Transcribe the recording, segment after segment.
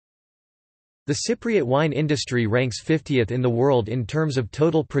The Cypriot wine industry ranks 50th in the world in terms of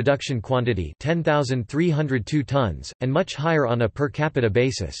total production quantity 10,302 tons, and much higher on a per capita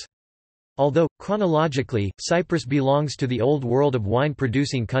basis. Although, chronologically, Cyprus belongs to the old world of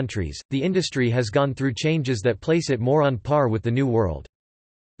wine-producing countries, the industry has gone through changes that place it more on par with the New World.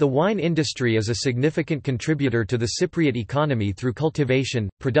 The wine industry is a significant contributor to the Cypriot economy through cultivation,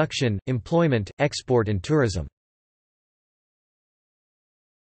 production, employment, export and tourism.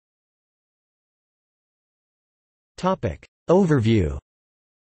 Overview.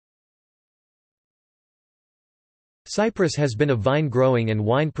 Cyprus has been a vine-growing and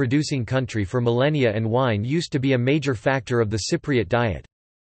wine-producing country for millennia, and wine used to be a major factor of the Cypriot diet.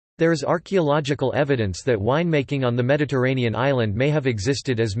 There is archaeological evidence that winemaking on the Mediterranean island may have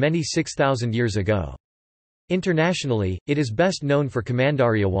existed as many 6,000 years ago. Internationally, it is best known for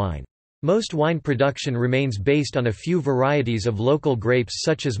Commandaria wine. Most wine production remains based on a few varieties of local grapes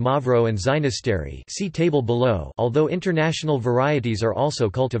such as Mavro and Xynisteri, see table below, although international varieties are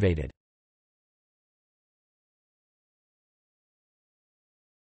also cultivated.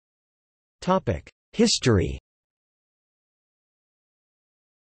 History.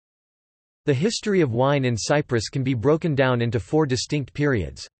 The history of wine in Cyprus can be broken down into 4 distinct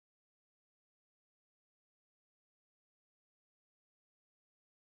periods.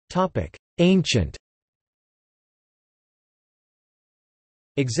 Ancient.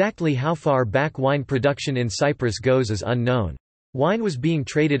 Exactly how far back wine production in Cyprus goes is unknown. Wine was being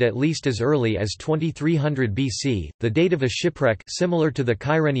traded at least as early as 2300 BC, the date of a shipwreck similar to the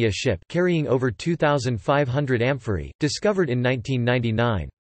Kyrenia ship carrying over 2,500 amphorae, discovered in 1999.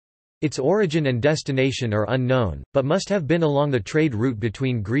 Its origin and destination are unknown, but must have been along the trade route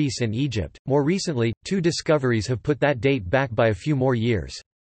between Greece and Egypt. More recently, 2 discoveries have put that date back by a few more years.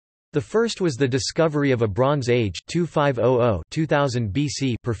 The first was the discovery of a Bronze Age 2500–2000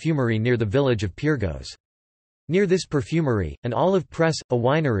 BC perfumery near the village of Pyrgos. Near this perfumery, an olive press, a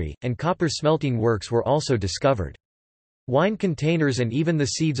winery, and copper smelting works were also discovered. Wine containers and even the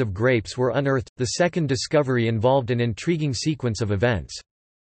seeds of grapes were unearthed. The second discovery involved an intriguing sequence of events.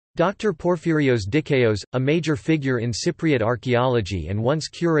 Dr. Porphyrios Dikaios, a major figure in Cypriot archaeology and once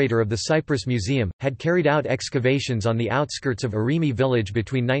curator of the Cyprus Museum, had carried out excavations on the outskirts of Arimi village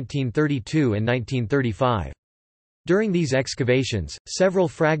between 1932 and 1935. During these excavations, several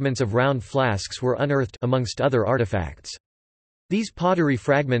fragments of round flasks were unearthed, amongst other artifacts. These pottery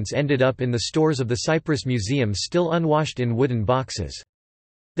fragments ended up in the stores of the Cyprus Museum still unwashed in wooden boxes.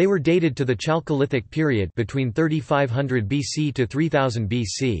 They were dated to the Chalcolithic period between 3500 BC to 3000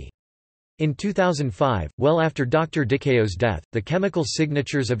 BC. In 2005, well after Dr. Dikaios' death, the chemical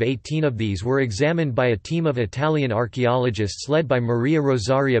signatures of 18 of these were examined by a team of Italian archaeologists led by Maria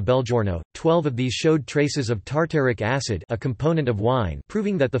Rosaria Belgiorno. 12 of these showed traces of tartaric acid, a component of wine,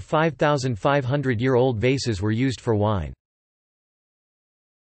 proving that the 5,500-year-old vases were used for wine.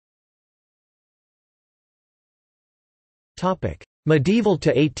 Medieval to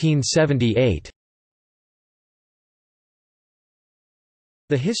 1878.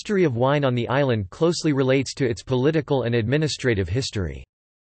 The history of wine on the island closely relates to its political and administrative history.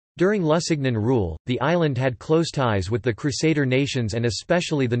 During Lusignan rule, the island had close ties with the Crusader nations and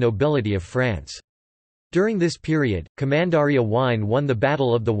especially the nobility of France. During this period, Commandaria wine won the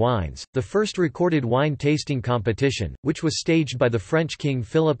Battle of the Wines, the first recorded wine tasting competition, which was staged by the French king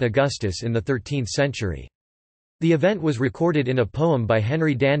Philip Augustus in the 13th century. The event was recorded in a poem by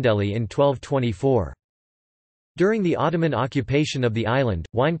Henry Dandeli in 1224. During the Ottoman occupation of the island,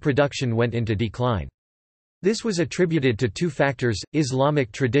 wine production went into decline. This was attributed to 2 factors: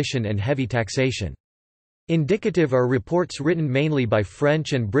 Islamic tradition and heavy taxation. Indicative are reports written mainly by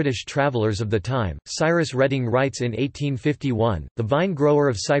French and British travellers of the time. Cyrus Redding writes in 1851, "The vine grower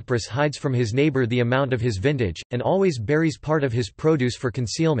of Cyprus hides from his neighbour the amount of his vintage, and always buries part of his produce for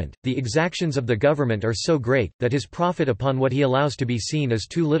concealment. The exactions of the government are so great, that his profit upon what he allows to be seen is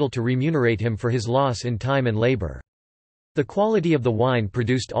too little to remunerate him for his loss in time and labour." The quality of the wine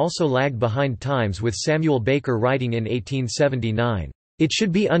produced also lagged behind times, with Samuel Baker writing in 1879. "It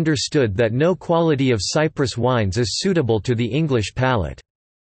should be understood that no quality of Cyprus wines is suitable to the English palate."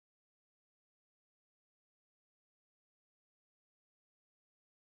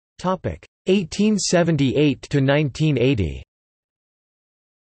 1878 to 1980.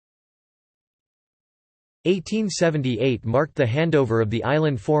 1878 marked the handover of the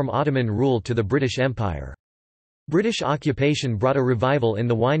island-form Ottoman rule to the British Empire. British occupation brought a revival in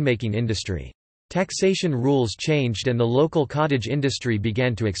the winemaking industry. Taxation rules changed and the local cottage industry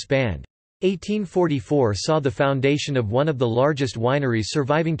began to expand. 1844 saw the foundation of one of the largest wineries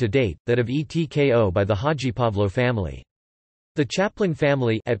surviving to date, that of Etko by the Hadjipavlo family. The Chaplin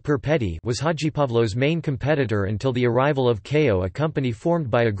family at Perpeti was Hadjipavlo's main competitor until the arrival of KO, a company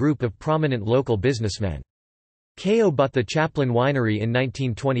formed by a group of prominent local businessmen. KO bought the Chaplin winery in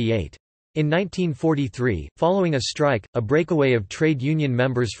 1928. In 1943, following a strike, a breakaway of trade union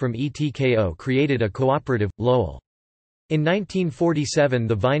members from ETKO created a cooperative, Lowell. In 1947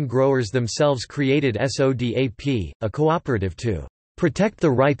 the vine growers themselves created SODAP, a cooperative to protect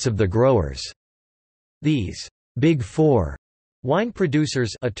the rights of the growers. These Big Four wine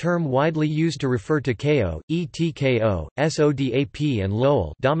producers, a term widely used to refer to KO, ETKO, SODAP and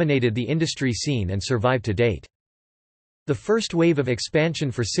Lowell, dominated the industry scene and survive to date. The first wave of expansion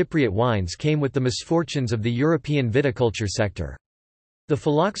for Cypriot wines came with the misfortunes of the European viticulture sector. The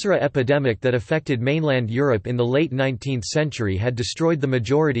phylloxera epidemic that affected mainland Europe in the late 19th century had destroyed the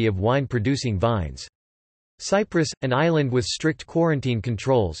majority of wine-producing vines. Cyprus, an island with strict quarantine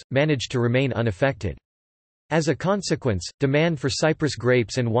controls, managed to remain unaffected. As a consequence, demand for Cyprus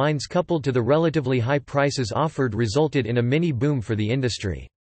grapes and wines coupled to the relatively high prices offered resulted in a mini-boom for the industry.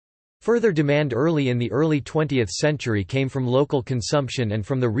 Further demand early in the early 20th century came from local consumption and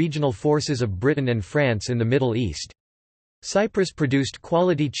from the regional forces of Britain and France in the Middle East. Cyprus produced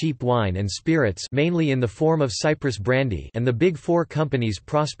quality cheap wine and spirits mainly in the form of Cyprus brandy, and the Big Four companies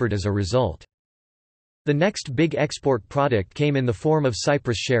prospered as a result. The next big export product came in the form of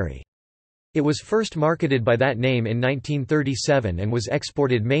Cyprus sherry. It was first marketed by that name in 1937 and was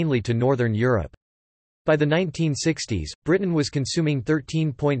exported mainly to Northern Europe. By the 1960s, Britain was consuming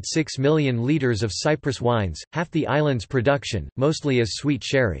 13.6 million litres of Cyprus wines, half the island's production, mostly as sweet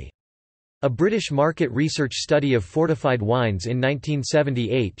sherry. A British market research study of fortified wines in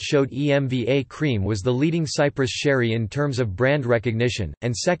 1978 showed EMVA Cream was the leading Cyprus sherry in terms of brand recognition,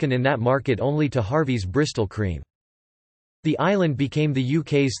 and second in that market only to Harvey's Bristol Cream. The island became the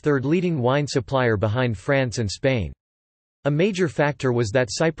UK's third leading wine supplier behind France and Spain. A major factor was that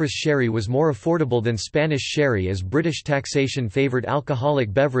Cyprus sherry was more affordable than Spanish sherry, as British taxation favoured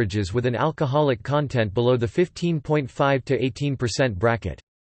alcoholic beverages with an alcoholic content below the 15.5 to 18% bracket.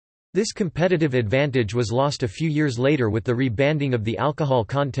 This competitive advantage was lost a few years later with the rebanding of the alcohol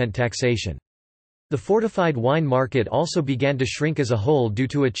content taxation. The fortified wine market also began to shrink as a whole due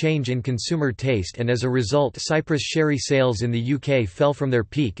to a change in consumer taste, and as a result Cyprus sherry sales in the UK fell from their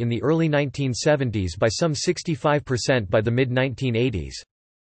peak in the early 1970s by some 65% by the mid-1980s.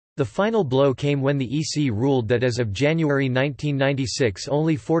 The final blow came when the EC ruled that as of January 1996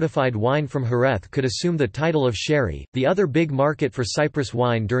 only fortified wine from Jerez could assume the title of sherry. The other big market for Cyprus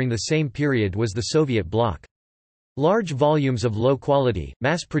wine during the same period was the Soviet bloc. Large volumes of low-quality,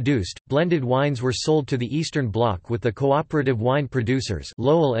 mass-produced, blended wines were sold to the Eastern Bloc, with the cooperative wine producers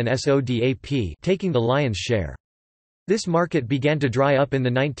Lowell and SODAP taking the lion's share. This market began to dry up in the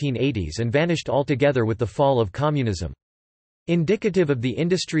 1980s and vanished altogether with the fall of communism. Indicative of the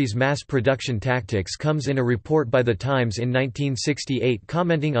industry's mass production tactics comes in a report by The Times in 1968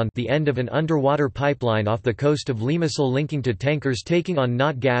 commenting on the end of an underwater pipeline off the coast of Limassol linking to tankers taking on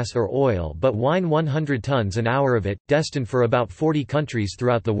not gas or oil but wine, 100 tons an hour of it, destined for about 40 countries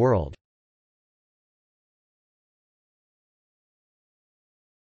throughout the world.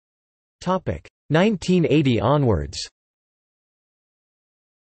 Topic 1980 onwards.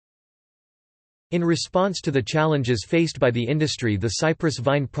 In response to the challenges faced by the industry, the Cyprus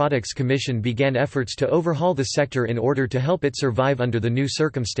Vine Products Commission began efforts to overhaul the sector in order to help it survive under the new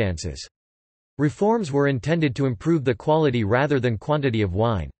circumstances. Reforms were intended to improve the quality rather than quantity of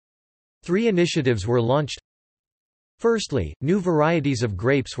wine. 3 initiatives were launched. Firstly, new varieties of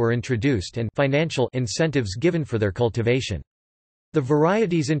grapes were introduced and financial incentives given for their cultivation. The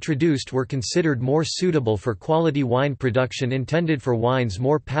varieties introduced were considered more suitable for quality wine production intended for wines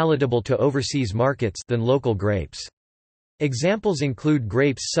more palatable to overseas markets than local grapes. Examples include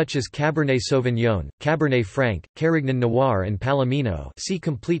grapes such as Cabernet Sauvignon, Cabernet Franc, Carignan Noir and Palomino. See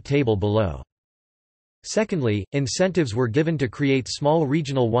complete table below. Secondly, incentives were given to create small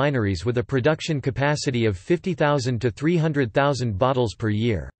regional wineries with a production capacity of 50,000 to 300,000 bottles per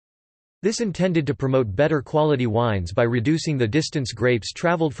year. This intended to promote better quality wines by reducing the distance grapes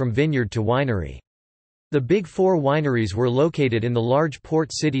traveled from vineyard to winery. The Big Four wineries were located in the large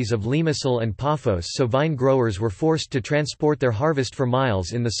port cities of Limassol and Paphos, so vine growers were forced to transport their harvest for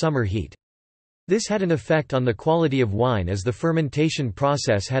miles in the summer heat. This had an effect on the quality of wine as the fermentation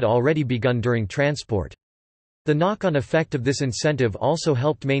process had already begun during transport. The knock-on effect of this incentive also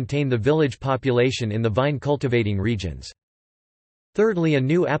helped maintain the village population in the vine cultivating regions. Thirdly, a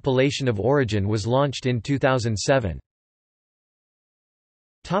new appellation of origin was launched in 2007.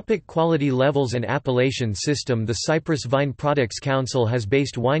 Quality levels and appellation system. The Cyprus Vine Products Council has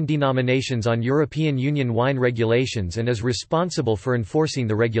based wine denominations on European Union wine regulations and is responsible for enforcing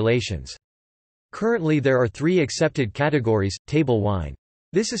the regulations. Currently there are 3 accepted categories. Table wine.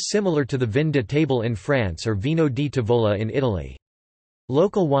 This is similar to the Vin de Table in France or Vino di Tavola in Italy.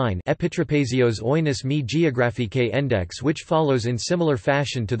 Local wine Epitrapezios oinos mi geographicae index, which follows in similar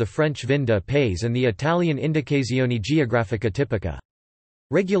fashion to the French Vin de Pays and the Italian Indicazione Geografica Tipica.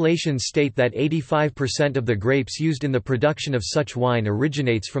 Regulations state that 85% of the grapes used in the production of such wine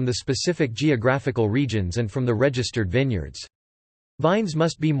originates from the specific geographical regions and from the registered vineyards. Vines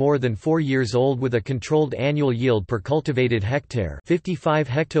must be more than 4 years old with a controlled annual yield per cultivated hectare 55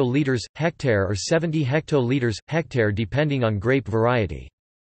 hectoliters, hectare or 70 hectoliters, hectare depending on grape variety.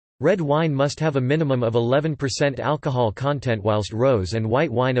 Red wine must have a minimum of 11% alcohol content whilst rose and white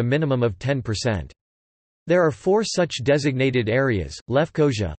wine a minimum of 10%. There are 4 such designated areas: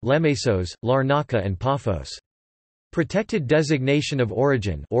 Lefkosia, Lemesos, Larnaca and Paphos. Protected designation of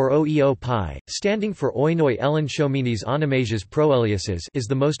origin or OEO-PI, standing for Oinoi Elenchomenes Onomasias Proeliases, is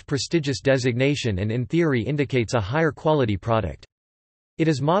the most prestigious designation and in theory indicates a higher quality product. It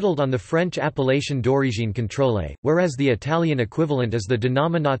is modeled on the French appellation d'origine contrôlée, whereas the Italian equivalent is the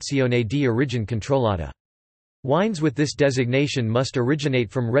Denominazione di origine controllata. Wines with this designation must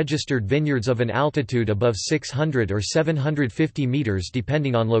originate from registered vineyards of an altitude above 600 or 750 meters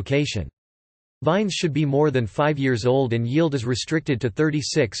depending on location. Vines should be more than 5 years old and yield is restricted to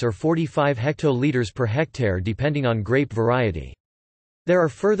 36 or 45 hectoliters per hectare depending on grape variety. There are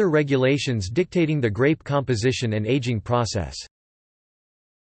further regulations dictating the grape composition and aging process.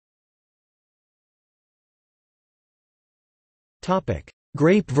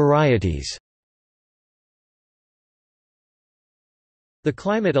 Grape varieties. The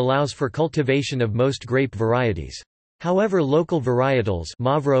climate allows for cultivation of most grape varieties. However, local varietals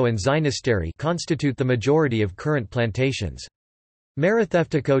Mavro and Zinasteri constitute the majority of current plantations.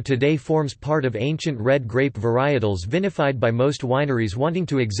 Maratheftico today forms part of ancient red grape varietals vinified by most wineries wanting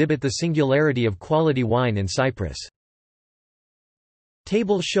to exhibit the singularity of quality wine in Cyprus.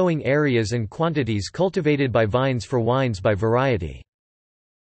 Table showing areas and quantities cultivated by vines for wines by variety.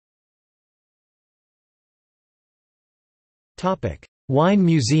 Wine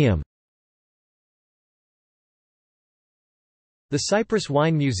Museum. The Cyprus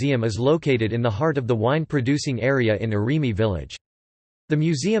Wine Museum is located in the heart of the wine-producing area in Erimi village. The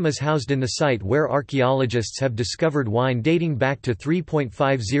museum is housed in the site where archaeologists have discovered wine dating back to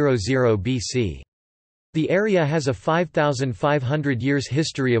 3.500 BC. The area has a 5,500 years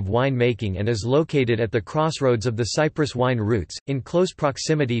history of winemaking and is located at the crossroads of the Cyprus wine routes, in close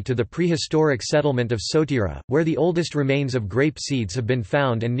proximity to the prehistoric settlement of Sotira, where the oldest remains of grape seeds have been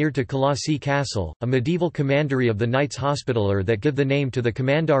found, and near to Colossi Castle, a medieval commandery of the Knights Hospitaller that give the name to the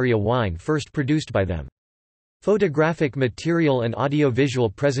commandaria wine first produced by them. Photographic material and audiovisual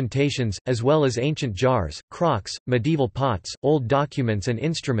presentations, as well as ancient jars, crocks, medieval pots, old documents and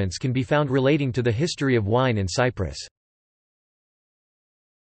instruments can be found relating to the history of wine in Cyprus.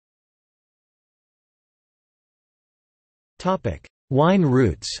 Wine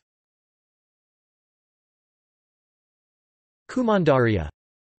routes. Kumandaria,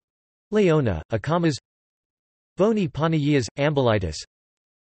 Leona, Akamas, Voni Panagias, Ambilitis,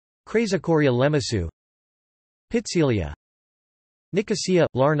 Chrysocoria Lemesu, Pitselia, Nicosia,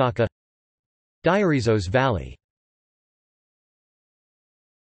 Larnaca, Diarizos Valley.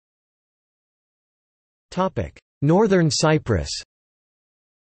 Northern Cyprus.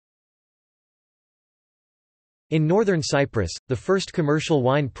 In Northern Cyprus, the first commercial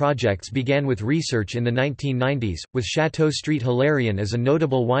wine projects began with research in the 1990s, with Chateau Street Hilarion as a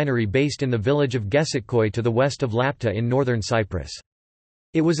notable winery based in the village of Gesitkoy to the west of Lapta in Northern Cyprus.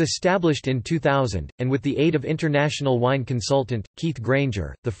 It was established in 2000, and with the aid of international wine consultant, Keith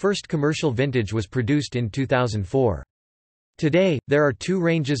Granger, the first commercial vintage was produced in 2004. Today, there are 2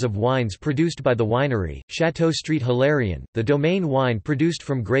 ranges of wines produced by the winery: Chateau Street Hilarion, the domain wine produced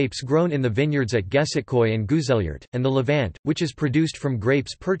from grapes grown in the vineyards at Gesitkoy and Guzelyurt, and the Levant, which is produced from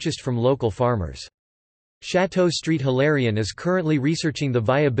grapes purchased from local farmers. Chateau Street Hilarion is currently researching the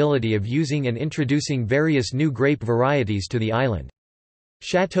viability of using and introducing various new grape varieties to the island.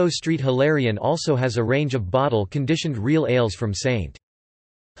 Chateau Street Hilarion also has a range of bottle-conditioned real ales from St.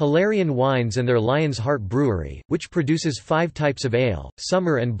 Hilarion Wines and their Lion's Heart Brewery, which produces 5 types of ale,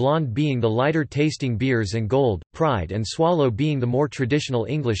 Summer and Blonde being the lighter tasting beers and Gold, Pride and Swallow being the more traditional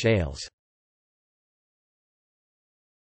English ales.